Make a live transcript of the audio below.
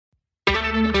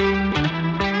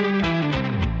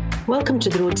Welcome to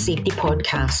the Road Safety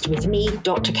Podcast with me,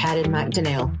 Dr. Karen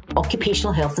McDonnell,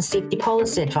 Occupational Health and Safety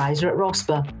Policy Advisor at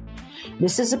ROSPA.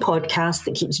 This is a podcast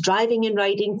that keeps driving and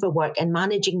riding for work and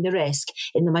managing the risk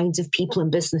in the minds of people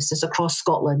and businesses across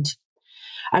Scotland.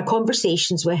 Our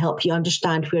conversations will help you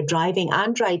understand where driving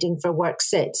and riding for work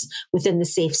sits within the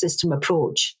safe system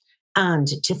approach and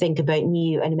to think about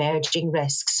new and emerging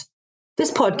risks. This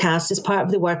podcast is part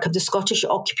of the work of the Scottish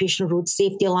Occupational Road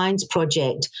Safety Alliance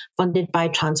project, funded by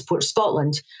Transport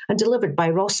Scotland and delivered by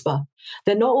ROSPA,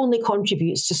 that not only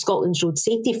contributes to Scotland's road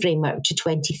safety framework to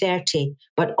 2030,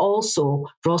 but also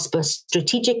ROSPA's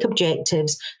strategic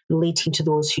objectives relating to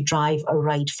those who drive or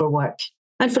ride for work.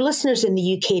 And for listeners in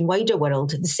the UK and wider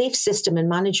world, the safe system and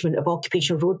management of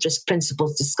occupational road risk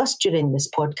principles discussed during this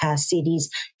podcast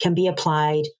series can be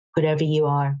applied wherever you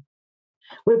are.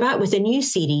 We're back with a new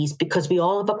series because we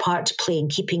all have a part to play in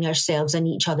keeping ourselves and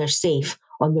each other safe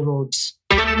on the roads.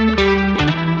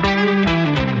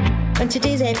 And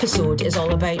today's episode is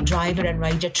all about driver and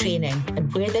rider training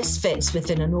and where this fits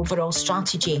within an overall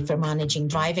strategy for managing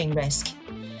driving risk.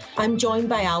 I'm joined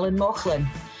by Alan Moughlan.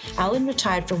 Alan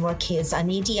retired from work as an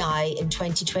ADI in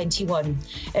 2021,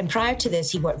 and prior to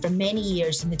this he worked for many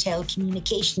years in the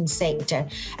telecommunications sector,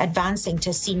 advancing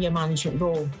to a senior management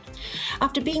role.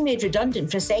 After being made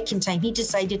redundant for a second time, he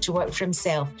decided to work for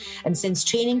himself, and since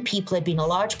training people had been a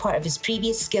large part of his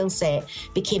previous skill set,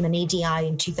 became an ADI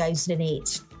in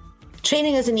 2008.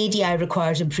 Training as an ADI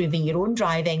requires improving your own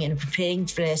driving, and preparing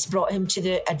for this brought him to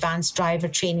the advanced driver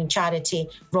training charity,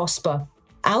 ROSPA.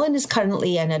 Alan is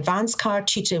currently an advanced car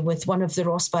tutor with one of the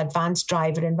ROSPA advanced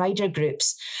driver and rider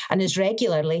groups and is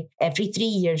regularly, every 3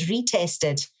 years,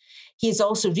 retested. He is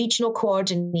also regional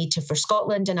coordinator for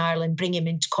Scotland and Ireland, bringing him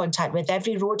into contact with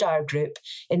every road hour group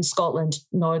in Scotland,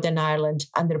 Northern Ireland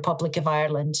and the Republic of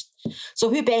Ireland.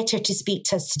 So who better to speak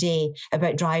to us today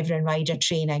about driver and rider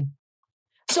training?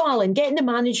 So Alan, getting the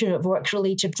management of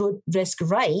work-related road risk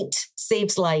right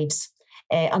saves lives.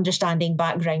 Understanding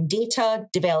background data,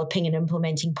 developing and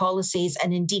implementing policies,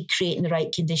 and indeed creating the right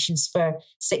conditions for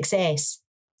success.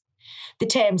 The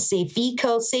terms safe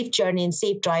vehicle, safe journey, and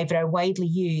safe driver are widely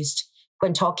used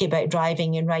when talking about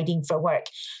driving and riding for work.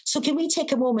 So can we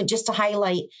take a moment just to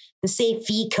highlight the safe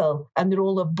vehicle and the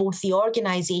role of both the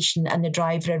organisation and the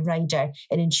driver and rider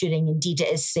in ensuring indeed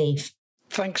it is safe?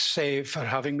 Thanks for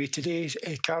having me today,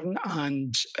 Karen.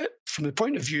 And from the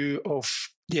point of view of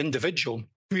the individual,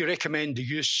 we recommend the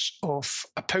use of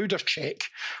a powder check,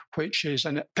 which is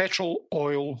in petrol,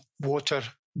 oil, water,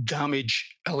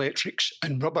 damage, electrics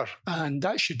and rubber. And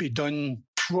that should be done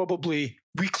probably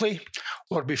weekly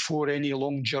or before any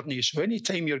long journey. So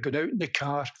anytime you're going out in the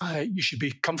car, you should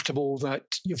be comfortable that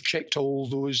you've checked all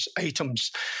those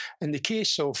items. In the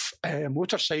case of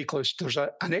motorcyclists, there's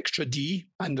an extra D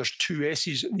and there's two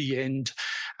S's at the end.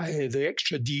 The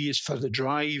extra D is for the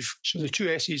drive. So the two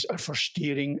S's are for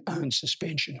steering and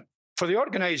suspension. For the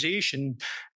organisation,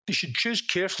 they should choose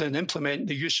carefully and implement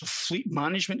the use of fleet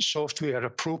management software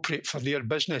appropriate for their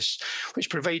business, which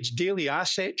provides daily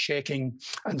asset checking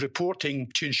and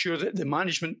reporting to ensure that the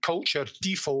management culture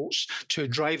defaults to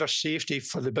driver safety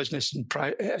for the business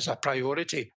as a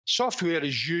priority. Software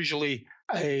is usually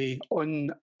on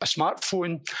a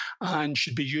smartphone and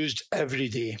should be used every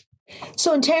day.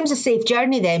 So in terms of safe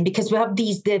journey then, because we have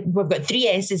we've got three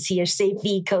S's here, safe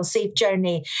vehicle, safe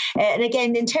journey. And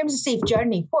again, in terms of safe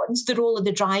journey, what's the role of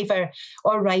the driver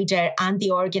or rider and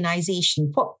the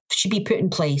organisation? What should be put in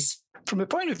place? From the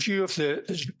point of view of the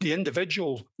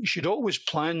individual, you should always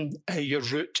plan your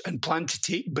route and plan to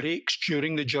take breaks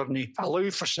during the journey, allow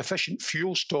for sufficient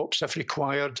fuel stops if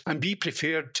required, and be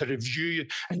prepared to review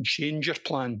and change your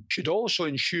plan. You should also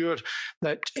ensure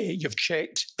that you've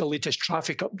checked the latest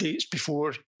traffic updates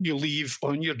before you leave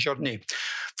on your journey.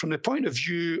 From the point of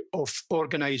view of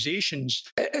organisations,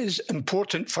 it is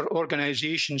important for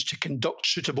organisations to conduct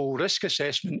suitable risk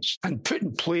assessments and put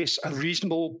in place a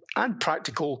reasonable and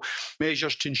practical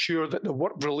measures to ensure that the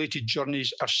work-related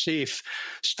journeys are safe.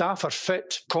 Staff are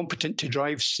fit, competent to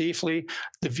drive safely.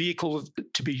 The vehicle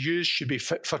to be used should be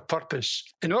fit for purpose.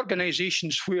 In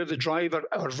organisations where the driver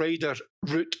or rider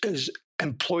route is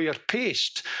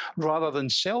employer-paced rather than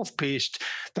self-paced,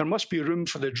 there must be room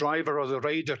for the driver or the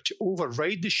rider to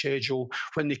override the schedule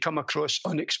when they come across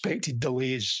unexpected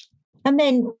delays. And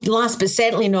then last but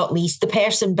certainly not least, the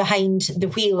person behind the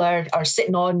wheel or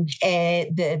sitting on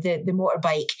the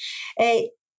motorbike.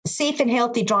 Safe and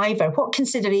healthy driver, what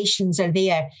considerations are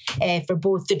there for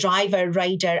both the driver,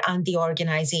 rider and the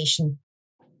organisation?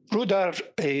 RODAR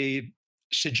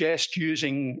suggests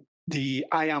using the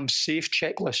I Am Safe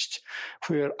checklist,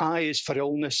 where I is for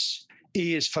illness,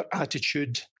 A is for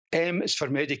attitude, M is for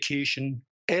medication,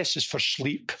 S is for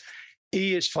sleep,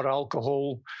 A is for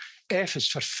alcohol, F is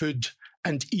for food,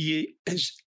 and E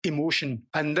is emotion.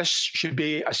 And this should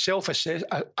be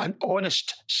an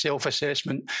honest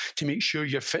self-assessment to make sure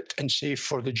you're fit and safe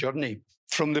for the journey.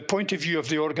 From the point of view of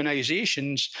the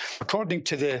organisations, according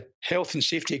to the Health and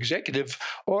Safety Executive,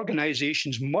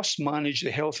 organisations must manage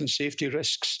the health and safety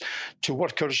risks to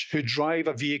workers who drive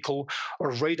a vehicle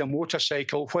or ride a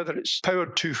motorcycle, whether it's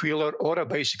powered two-wheeler or a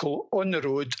bicycle, on the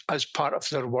road as part of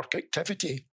their work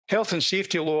activity. Health and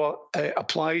safety law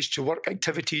applies to work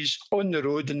activities on the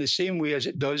road in the same way as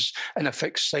it does in a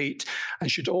fixed site, and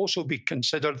should also be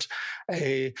considered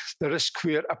the risk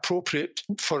where appropriate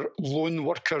for lone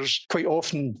workers. Quite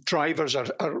often drivers are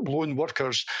lone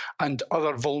workers and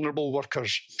other vulnerable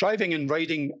workers. Driving and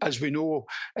riding, as we know,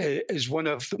 is one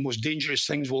of the most dangerous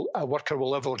things a worker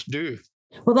will ever do.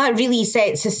 Well, that really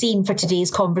sets the scene for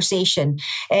today's conversation.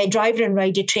 Driver and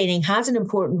rider training has an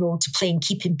important role to play in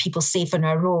keeping people safe on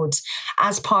our roads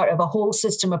as part of a whole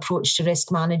system approach to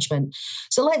risk management.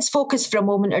 So let's focus for a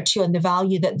moment or two on the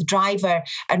value that the driver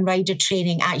and rider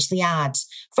training actually adds.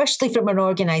 Firstly, from an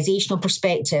organisational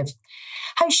perspective,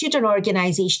 how should an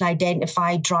organisation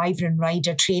identify driver and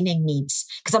rider training needs?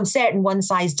 Because I'm certain one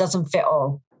size doesn't fit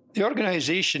all. The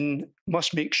organisation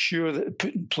must make sure that they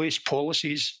put in place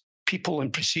policies, people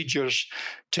and procedures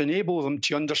to enable them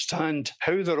to understand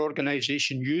how their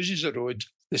organisation uses the road,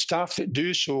 the staff that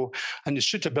do so, and the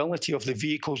suitability of the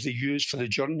vehicles they use for the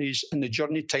journeys and the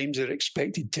journey times they're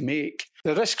expected to make.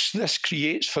 The risks this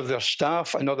creates for their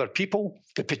staff and other people,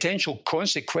 the potential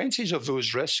consequences of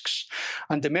those risks,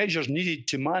 and the measures needed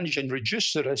to manage and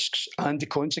reduce the risks and the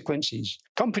consequences.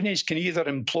 Companies can either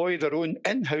employ their own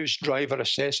in-house driver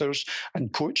assessors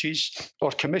and coaches,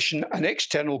 or commission an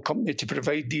external company to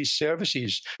provide these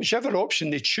services. Whichever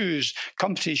option they choose,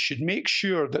 companies should make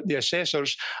sure that the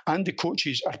assessors and the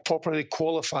coaches are properly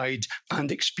qualified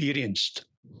and experienced.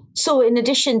 So in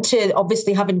addition to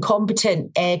obviously having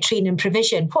competent training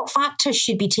provision, what factors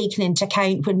should be taken into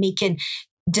account when making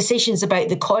decisions about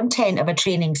the content of a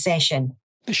training session?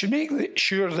 They should make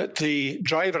sure that the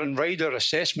driver and rider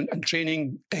assessment and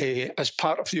training as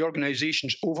part of the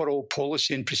organisation's overall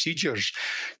policy and procedures.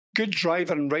 Good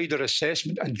driver and rider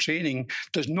assessment and training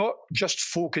does not just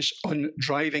focus on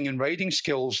driving and riding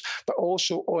skills, but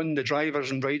also on the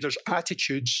drivers and riders'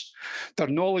 attitudes, their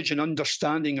knowledge and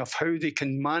understanding of how they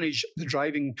can manage the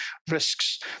driving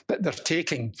risks that they're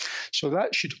taking. So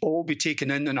that should all be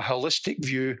taken in a holistic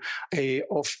view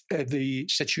of the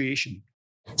situation.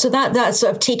 So that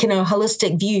sort of taking a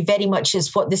holistic view very much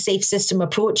is what the Safe System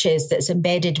approach is that's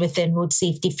embedded within Road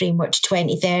Safety Framework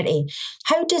 2030.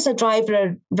 How does a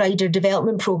driver-rider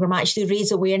development programme actually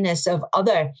raise awareness of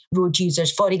other road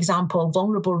users, for example,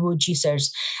 vulnerable road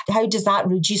users? How does that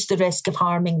reduce the risk of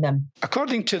harming them?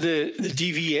 According to the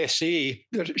DVSA,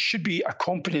 there should be a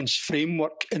competence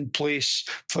framework in place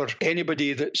for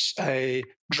anybody that's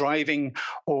driving,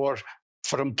 or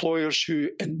for employers who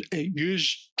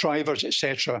use drivers,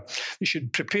 etc. They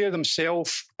should prepare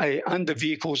themselves and the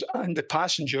vehicles and the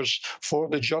passengers for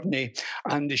the journey,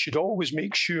 and they should always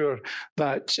make sure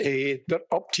that they're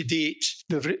up to date,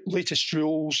 the latest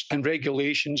rules and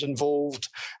regulations involved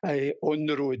on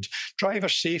the road. Driver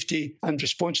safety and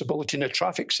responsibility in the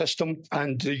traffic system,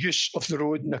 and the use of the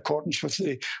road in accordance with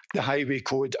the highway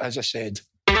code, as I said.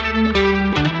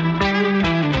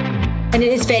 And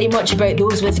it is very much about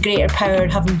those with greater power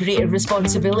having greater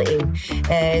responsibility.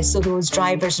 So those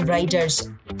drivers and riders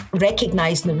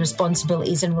recognising the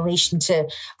responsibilities in relation to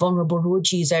vulnerable road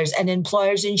users, and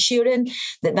employers ensuring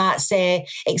that that's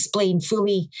explained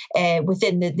fully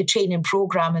within the training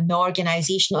programme, and the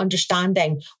organisation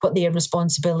understanding what their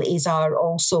responsibilities are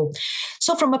also.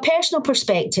 So from a personal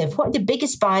perspective, what are the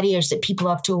biggest barriers that people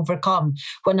have to overcome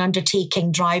when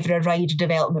undertaking driver or rider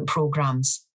development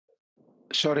programmes?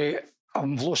 Sorry,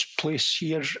 I've lost place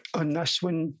here on this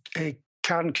one.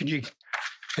 Karen,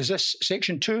 is this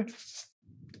section 2?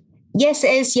 Yes,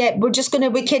 it is. Yeah, we're just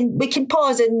we can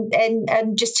pause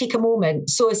and just take a moment.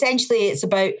 So essentially it's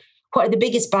about what are the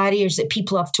biggest barriers that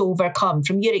people have to overcome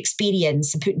from your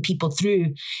experience of putting people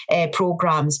through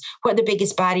programmes. What are the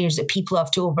biggest barriers that people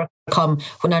have to overcome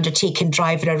when undertaking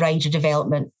driver or rider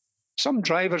development? Some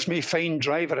drivers may find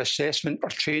driver assessment or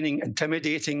training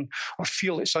intimidating or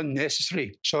feel it's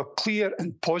unnecessary. So clear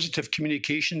and positive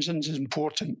communications is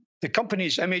important. The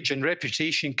company's image and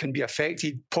reputation can be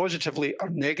affected positively or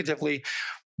negatively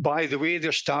by the way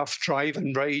their staff drive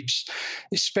and rides,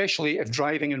 especially if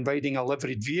driving and riding a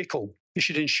liveried vehicle. They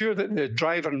should ensure that the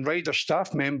driver and rider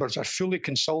staff members are fully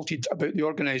consulted about the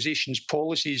organisation's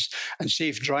policies and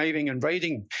safe driving and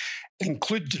riding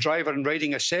include the driver and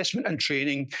riding assessment and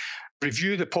training,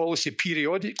 review the policy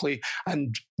periodically,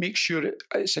 and make sure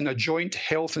it's in a joint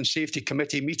health and safety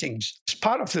committee meetings. As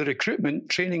part of the recruitment,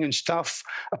 training and staff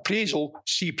appraisal,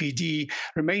 CPD,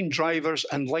 remind drivers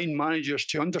and line managers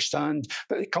to understand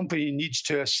that the company needs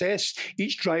to assess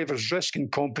each driver's risk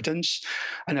and competence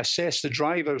and assess the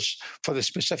drivers for the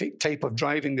specific type of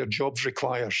driving their jobs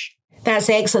requires. That's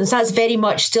excellent. So that's very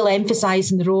much still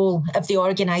emphasising the role of the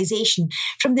organisation.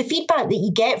 From the feedback that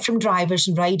you get from drivers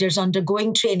and riders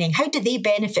undergoing training, how do they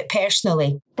benefit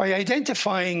personally? By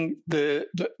identifying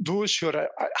those who are at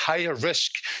higher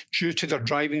risk due to their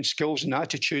driving skills and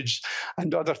attitudes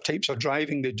and other types of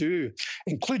driving they do,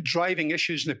 include driving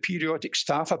issues in the periodic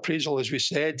staff appraisal, as we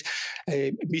said,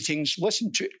 meetings,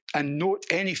 listen to and note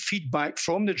any feedback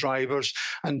from the drivers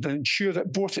and ensure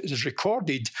that both it is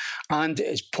recorded and it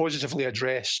is positively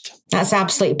addressed. That's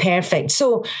absolutely perfect.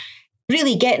 So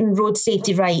really getting road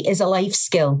safety right is a life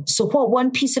skill. So what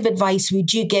one piece of advice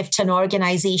would you give to an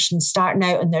organisation starting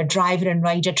out on their driver and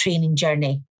rider training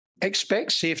journey?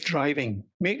 Expect safe driving.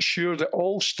 Make sure that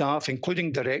all staff,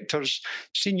 including directors,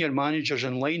 senior managers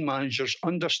and line managers,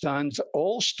 understand that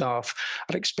all staff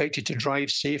are expected to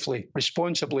drive safely,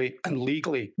 responsibly and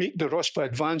legally. Make the ROSPA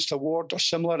Advanced Award or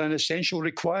similar an essential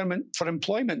requirement for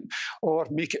employment, or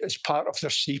make it as part of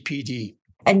their CPD.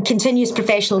 And continuous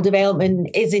professional development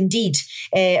is indeed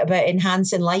about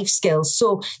enhancing life skills.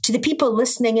 So to the people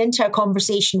listening into our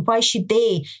conversation, why should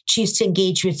they choose to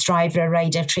engage with driver or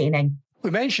rider training? We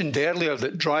mentioned earlier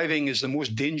that driving is the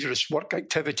most dangerous work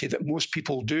activity that most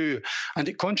people do, and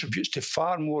it contributes to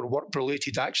far more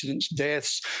work-related accidents,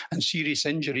 deaths and serious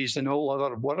injuries than all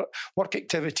other work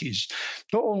activities.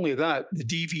 Not only that, the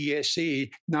DVSA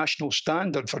national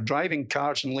standard for driving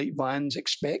cars and light vans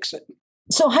expects it.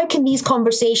 So how can these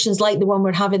conversations like the one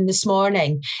we're having this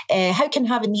morning, how can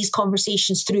having these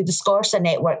conversations through the SCORSA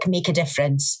network make a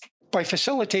difference? By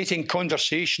facilitating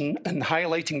conversation and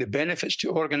highlighting the benefits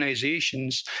to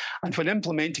organisations, and when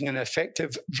implementing an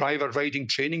effective driver riding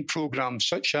training programme,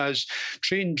 such as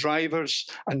train drivers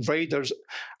and riders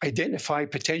identify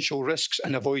potential risks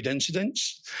and avoid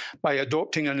incidents. By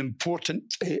adopting an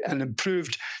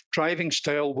improved driving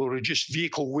style will reduce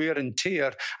vehicle wear and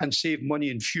tear and save money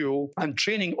and fuel. And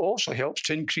training also helps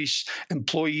to increase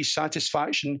employee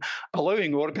satisfaction,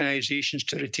 allowing organisations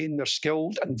to retain their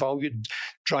skilled and valued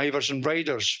drivers and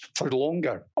riders for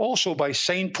longer. Also, by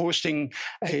signposting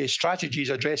strategies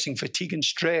addressing fatigue and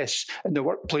stress in the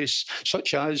workplace,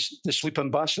 such as the Sleep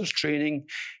Ambassadors training,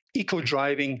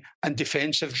 eco-driving and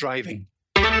defensive driving.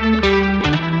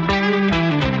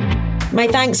 My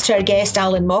thanks to our guest,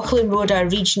 Alan Moughlan, RODA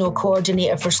Regional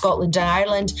Coordinator for Scotland and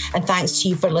Ireland, and thanks to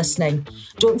you for listening.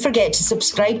 Don't forget to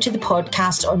subscribe to the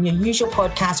podcast on your usual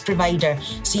podcast provider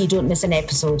so you don't miss an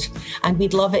episode. And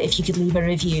we'd love it if you could leave a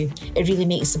review. It really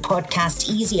makes the podcast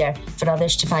easier for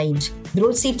others to find. The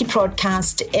Road Safety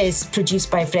Podcast is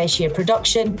produced by Fresh Air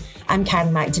Production. I'm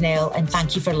Karen McDonnell, and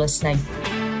thank you for listening.